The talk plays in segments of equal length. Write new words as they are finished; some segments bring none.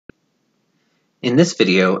In this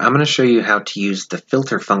video, I'm going to show you how to use the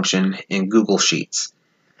filter function in Google Sheets.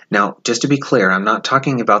 Now, just to be clear, I'm not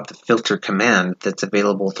talking about the filter command that's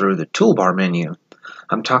available through the toolbar menu.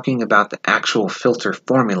 I'm talking about the actual filter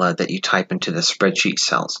formula that you type into the spreadsheet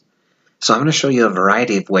cells. So I'm going to show you a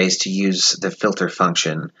variety of ways to use the filter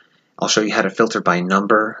function. I'll show you how to filter by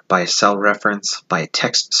number, by a cell reference, by a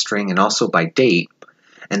text string, and also by date.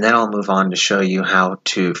 And then I'll move on to show you how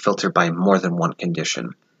to filter by more than one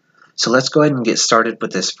condition. So let's go ahead and get started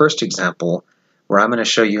with this first example where I'm going to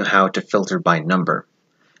show you how to filter by number.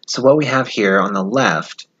 So what we have here on the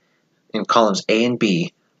left in columns A and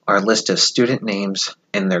B are a list of student names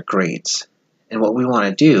and their grades. And what we want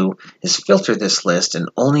to do is filter this list and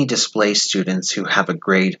only display students who have a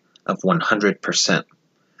grade of 100%.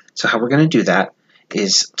 So how we're going to do that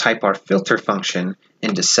is type our filter function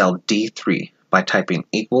into cell D3 by typing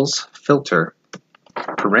equals filter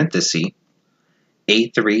parenthesis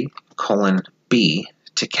A3 colon B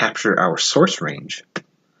to capture our source range,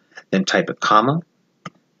 then type a comma.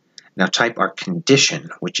 Now type our condition,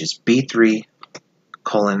 which is B3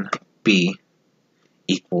 colon B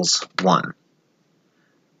equals 1.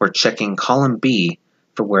 We're checking column B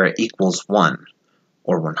for where it equals 1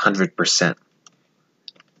 or 100%.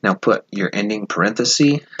 Now put your ending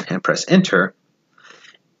parenthesis and press enter,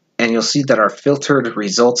 and you'll see that our filtered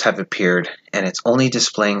results have appeared and it's only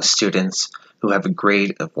displaying students who have a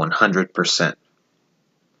grade of 100%.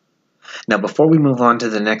 Now before we move on to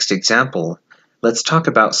the next example, let's talk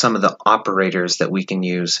about some of the operators that we can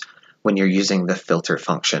use when you're using the filter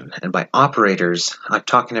function. And by operators, I'm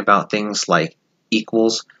talking about things like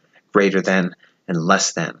equals, greater than, and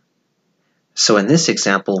less than. So in this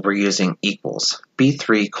example, we're using equals.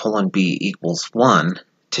 B3 colon B equals 1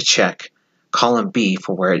 to check column B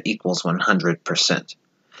for where it equals 100%.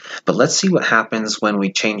 But let's see what happens when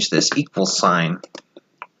we change this equal sign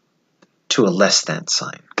to a less than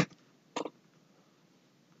sign.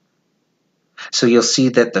 So you'll see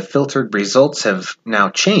that the filtered results have now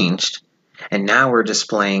changed, and now we're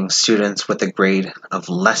displaying students with a grade of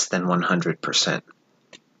less than 100%.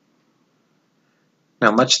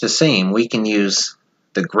 Now much the same, we can use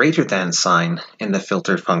the greater than sign in the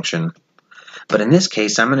filter function, but in this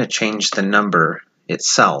case I'm going to change the number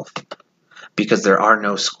itself because there are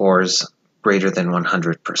no scores greater than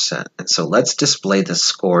 100%. And so let's display the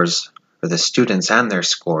scores, or the students and their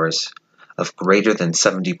scores, of greater than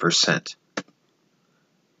 70%.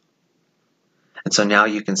 And so now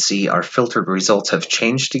you can see our filtered results have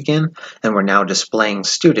changed again, and we're now displaying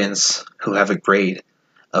students who have a grade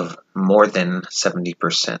of more than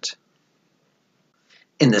 70%.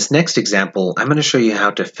 In this next example, I'm going to show you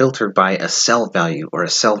how to filter by a cell value or a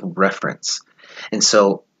cell reference. And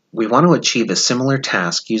so we want to achieve a similar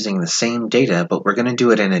task using the same data, but we're going to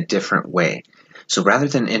do it in a different way. So rather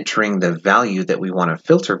than entering the value that we want to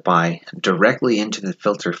filter by directly into the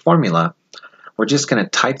filter formula, we're just going to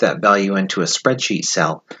type that value into a spreadsheet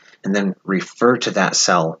cell and then refer to that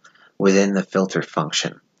cell within the filter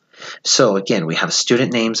function. So again, we have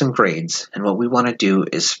student names and grades, and what we want to do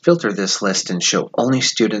is filter this list and show only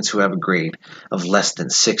students who have a grade of less than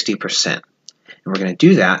 60%. And we're going to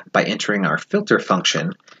do that by entering our filter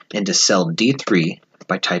function into cell D3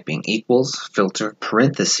 by typing equals filter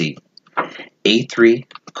parenthesis A3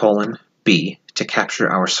 colon B to capture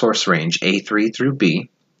our source range A3 through B,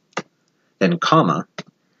 then comma,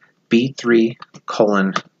 B3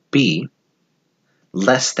 colon B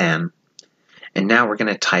less than, and now we're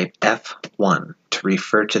going to type F1 to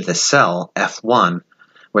refer to the cell F1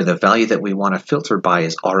 where the value that we want to filter by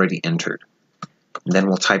is already entered. And then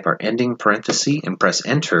we'll type our ending parenthesis and press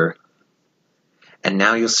enter, and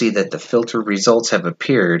now you'll see that the filter results have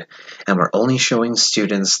appeared and we're only showing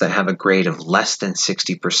students that have a grade of less than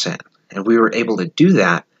 60%. And we were able to do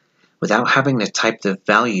that without having to type the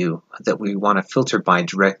value that we want to filter by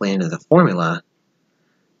directly into the formula,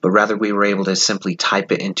 but rather we were able to simply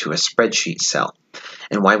type it into a spreadsheet cell.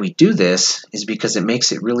 And why we do this is because it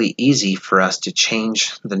makes it really easy for us to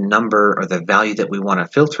change the number or the value that we want to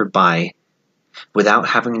filter by without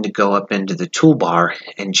having to go up into the toolbar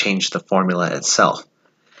and change the formula itself.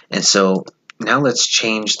 And so now let's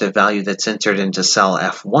change the value that's entered into cell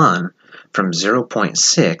F1 from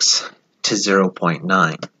 0.6 to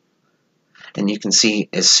 0.9. And you can see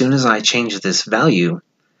as soon as I change this value,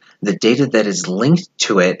 the data that is linked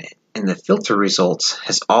to it in the filter results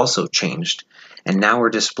has also changed. And now we're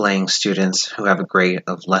displaying students who have a grade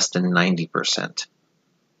of less than 90%.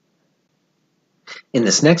 In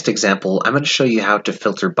this next example, I'm going to show you how to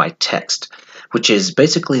filter by text, which is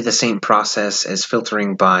basically the same process as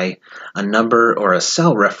filtering by a number or a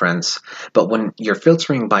cell reference, but when you're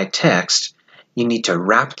filtering by text, you need to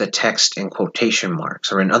wrap the text in quotation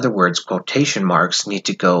marks, or in other words, quotation marks need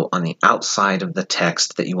to go on the outside of the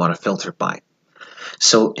text that you want to filter by.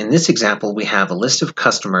 So in this example, we have a list of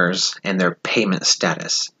customers and their payment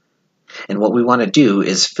status. And what we want to do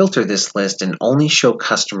is filter this list and only show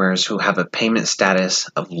customers who have a payment status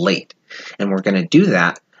of late. And we're going to do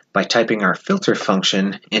that by typing our filter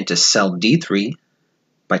function into cell D3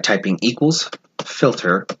 by typing equals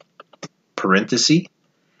filter parenthesis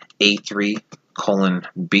A3 colon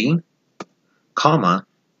B, comma,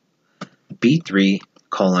 B3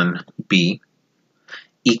 colon B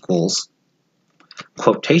equals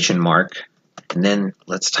quotation mark, and then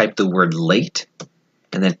let's type the word late,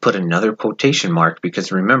 and then put another quotation mark,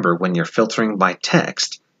 because remember, when you're filtering by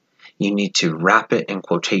text, you need to wrap it in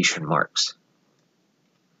quotation marks.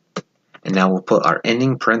 And now we'll put our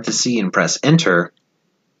ending parenthesis and press enter,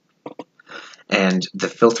 and the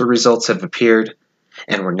filter results have appeared,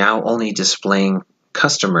 and we're now only displaying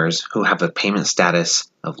customers who have a payment status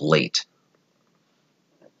of late.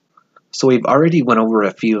 So we've already went over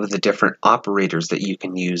a few of the different operators that you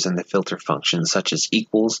can use in the filter function, such as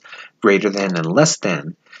equals, greater than, and less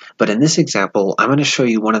than. But in this example, I'm going to show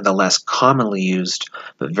you one of the less commonly used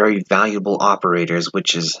but very valuable operators,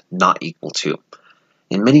 which is not equal to.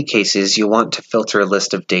 In many cases, you'll want to filter a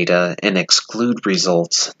list of data and exclude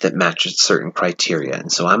results that match certain criteria.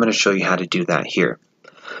 And so I'm going to show you how to do that here.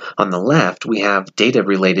 On the left, we have data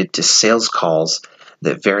related to sales calls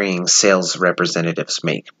that varying sales representatives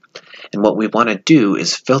make. And what we want to do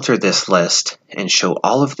is filter this list and show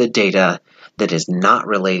all of the data that is not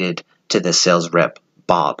related to the sales rep,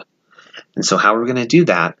 Bob. And so how we're going to do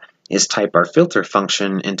that is type our filter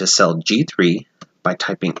function into cell G3 by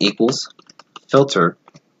typing equals filter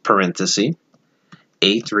parenthesis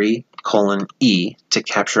A3 colon E to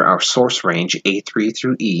capture our source range A3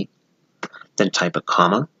 through E, then type a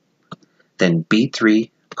comma, then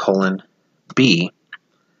B3 colon B,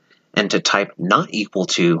 and to type not equal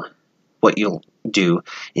to, what you'll do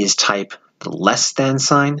is type the less than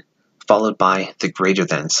sign followed by the greater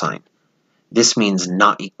than sign. This means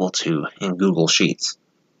not equal to in Google Sheets.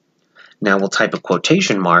 Now we'll type a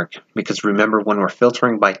quotation mark, because remember, when we're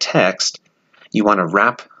filtering by text, you want to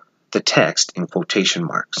wrap the text in quotation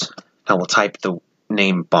marks. Now we'll type the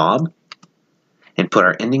name Bob and put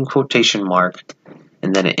our ending quotation mark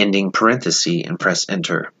and then an ending parenthesis and press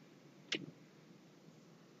enter.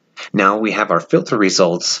 Now we have our filter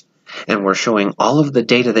results, and we're showing all of the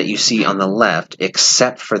data that you see on the left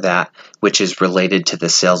except for that which is related to the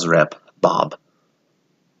sales rep, Bob.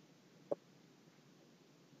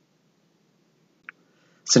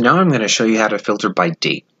 So now I'm going to show you how to filter by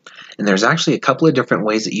date. And there's actually a couple of different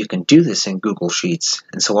ways that you can do this in Google Sheets,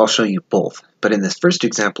 and so I'll show you both. But in this first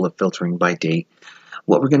example of filtering by date,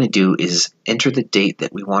 what we're going to do is enter the date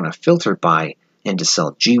that we want to filter by into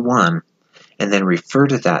cell G1, and then refer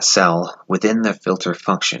to that cell within the filter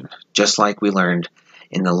function, just like we learned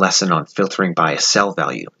in the lesson on filtering by a cell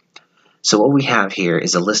value. So what we have here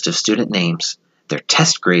is a list of student names, their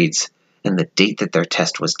test grades, and the date that their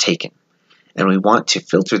test was taken. And we want to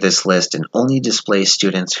filter this list and only display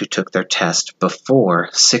students who took their test before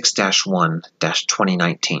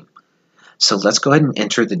 6-1-2019. So let's go ahead and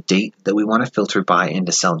enter the date that we want to filter by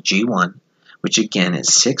into cell G1, which again is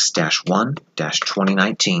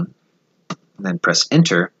 6-1-2019. And then press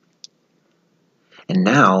enter. And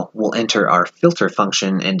now we'll enter our filter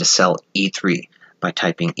function into cell E3 by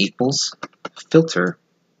typing equals filter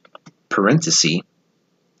parenthesis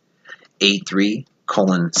A3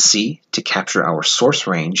 colon C to capture our source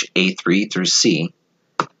range A3 through C,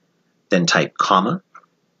 then type comma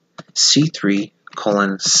C3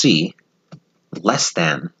 colon C less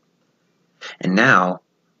than, and now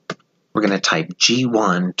we're going to type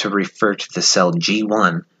G1 to refer to the cell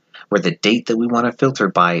G1 where the date that we want to filter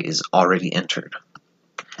by is already entered.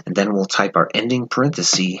 And then we'll type our ending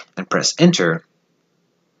parenthesis and press enter.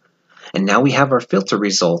 And now we have our filter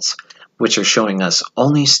results, which are showing us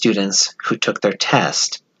only students who took their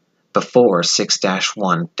test before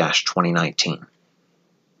 6-1-2019.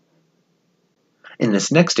 In this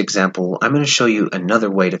next example, I'm going to show you another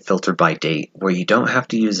way to filter by date, where you don't have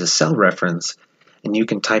to use a cell reference, and you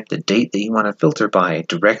can type the date that you want to filter by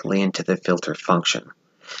directly into the filter function.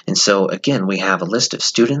 And so again, we have a list of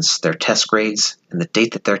students, their test grades, and the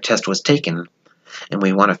date that their test was taken, and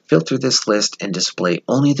we want to filter this list and display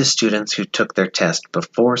only the students who took their test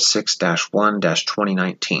before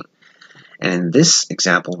 6-1-2019. And in this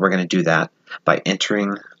example, we're going to do that by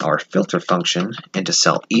entering our filter function into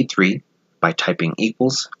cell E3 by typing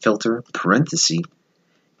equals filter parenthesis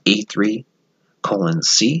A3 colon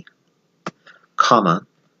C, comma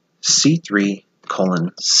C3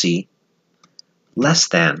 colon C, less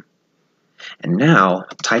than. And now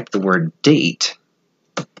type the word date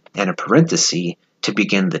and a parenthesis to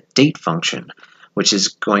begin the date function, which is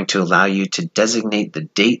going to allow you to designate the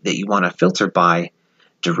date that you want to filter by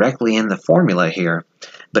directly in the formula here,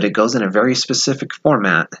 but it goes in a very specific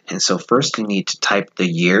format. And so first you need to type the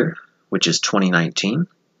year, which is 2019,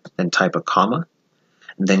 then type a comma,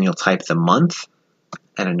 and then you'll type the month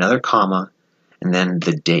and another comma, and then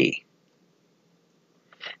the day.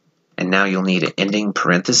 And now you'll need an ending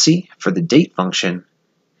parenthesis for the date function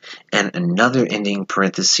and another ending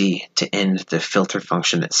parenthesis to end the filter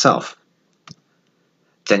function itself.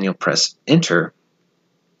 Then you'll press enter.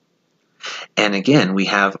 And again, we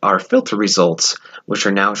have our filter results, which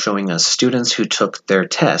are now showing us students who took their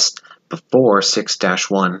test before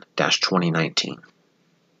 6-1-2019.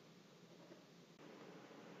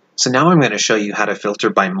 So now I'm going to show you how to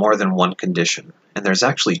filter by more than one condition. And there's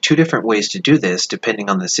actually two different ways to do this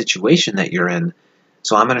depending on the situation that you're in.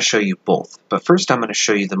 So I'm going to show you both. But first I'm going to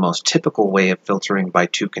show you the most typical way of filtering by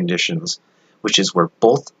two conditions, which is where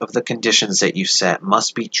both of the conditions that you set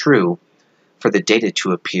must be true for the data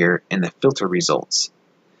to appear in the filter results.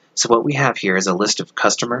 So what we have here is a list of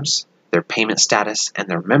customers, their payment status, and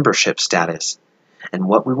their membership status. And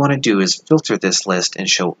what we want to do is filter this list and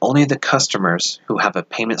show only the customers who have a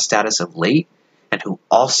payment status of late and who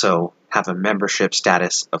also have a membership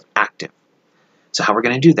status of active. So how we're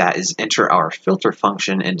going to do that is enter our filter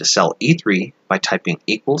function into cell E3 by typing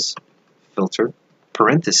equals filter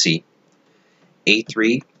parenthesis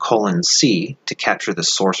A3:C to capture the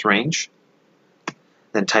source range.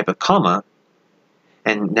 Then type a comma,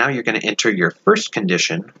 and now you're going to enter your first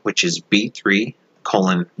condition, which is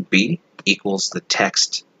B3:B equals the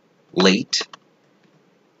text late.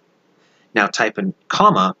 Now type a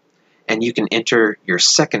comma, and you can enter your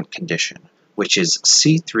second condition, which is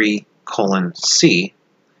C3:C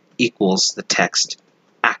equals the text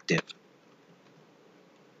active.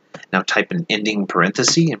 Now type an ending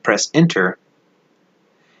parenthesis and press enter,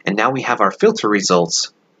 and now we have our filter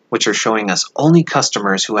results, which are showing us only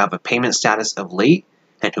customers who have a payment status of late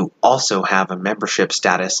and who also have a membership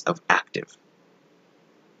status of active.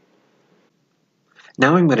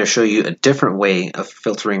 Now I'm going to show you a different way of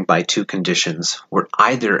filtering by two conditions, where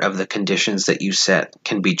either of the conditions that you set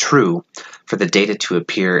can be true for the data to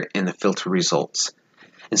appear in the filter results.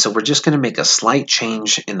 And so we're just going to make a slight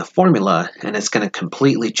change in the formula, and it's going to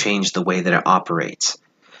completely change the way that it operates.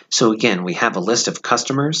 So again, we have a list of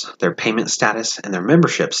customers, their payment status, and their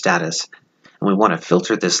membership status, and we want to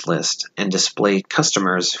filter this list and display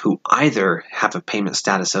customers who either have a payment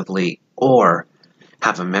status of late or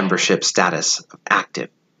have a membership status of active.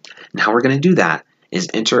 And how we're going to do that is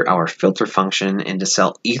enter our filter function into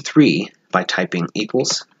cell E3 by typing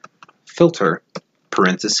equals filter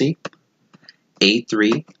parenthesis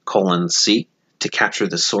A3:C to capture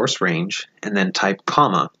the source range, and then type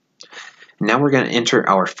comma. Now we're going to enter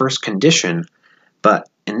our first condition, but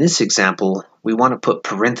in this example, we want to put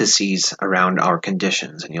parentheses around our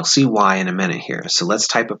conditions, and you'll see why in a minute here. So let's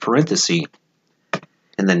type a parenthesis,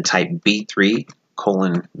 and then type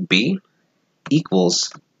B3:B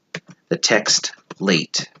equals the text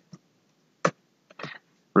late.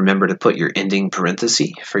 Remember to put your ending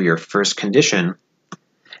parenthesis for your first condition,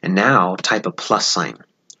 and now type a plus sign.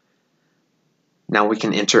 Now we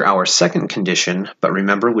can enter our second condition, but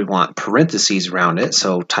remember we want parentheses around it,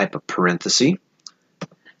 so type a parenthesis,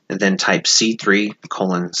 and then type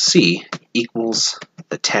C3:C equals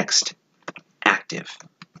the text active.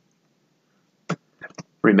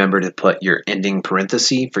 Remember to put your ending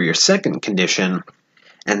parenthesis for your second condition,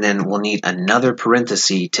 and then we'll need another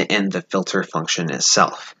parenthesis to end the filter function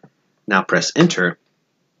itself. Now press enter,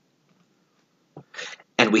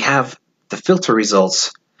 and we have the filter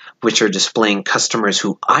results, which are displaying customers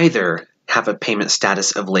who either have a payment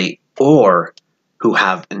status of late or who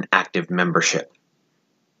have an active membership.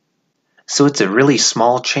 So it's a really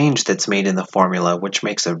small change that's made in the formula, which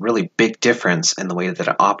makes a really big difference in the way that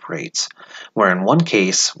it operates. Where in one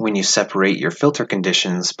case, when you separate your filter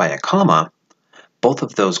conditions by a comma, both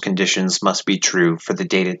of those conditions must be true for the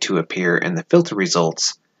data to appear in the filter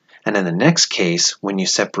results. And in the next case, when you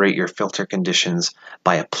separate your filter conditions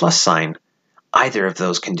by a plus sign, either of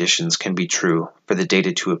those conditions can be true for the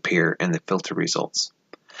data to appear in the filter results.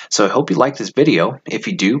 So I hope you liked this video. If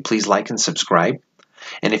you do, please like and subscribe.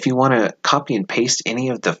 And if you want to copy and paste any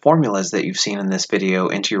of the formulas that you've seen in this video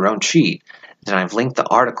into your own sheet, then I've linked the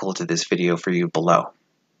article to this video for you below.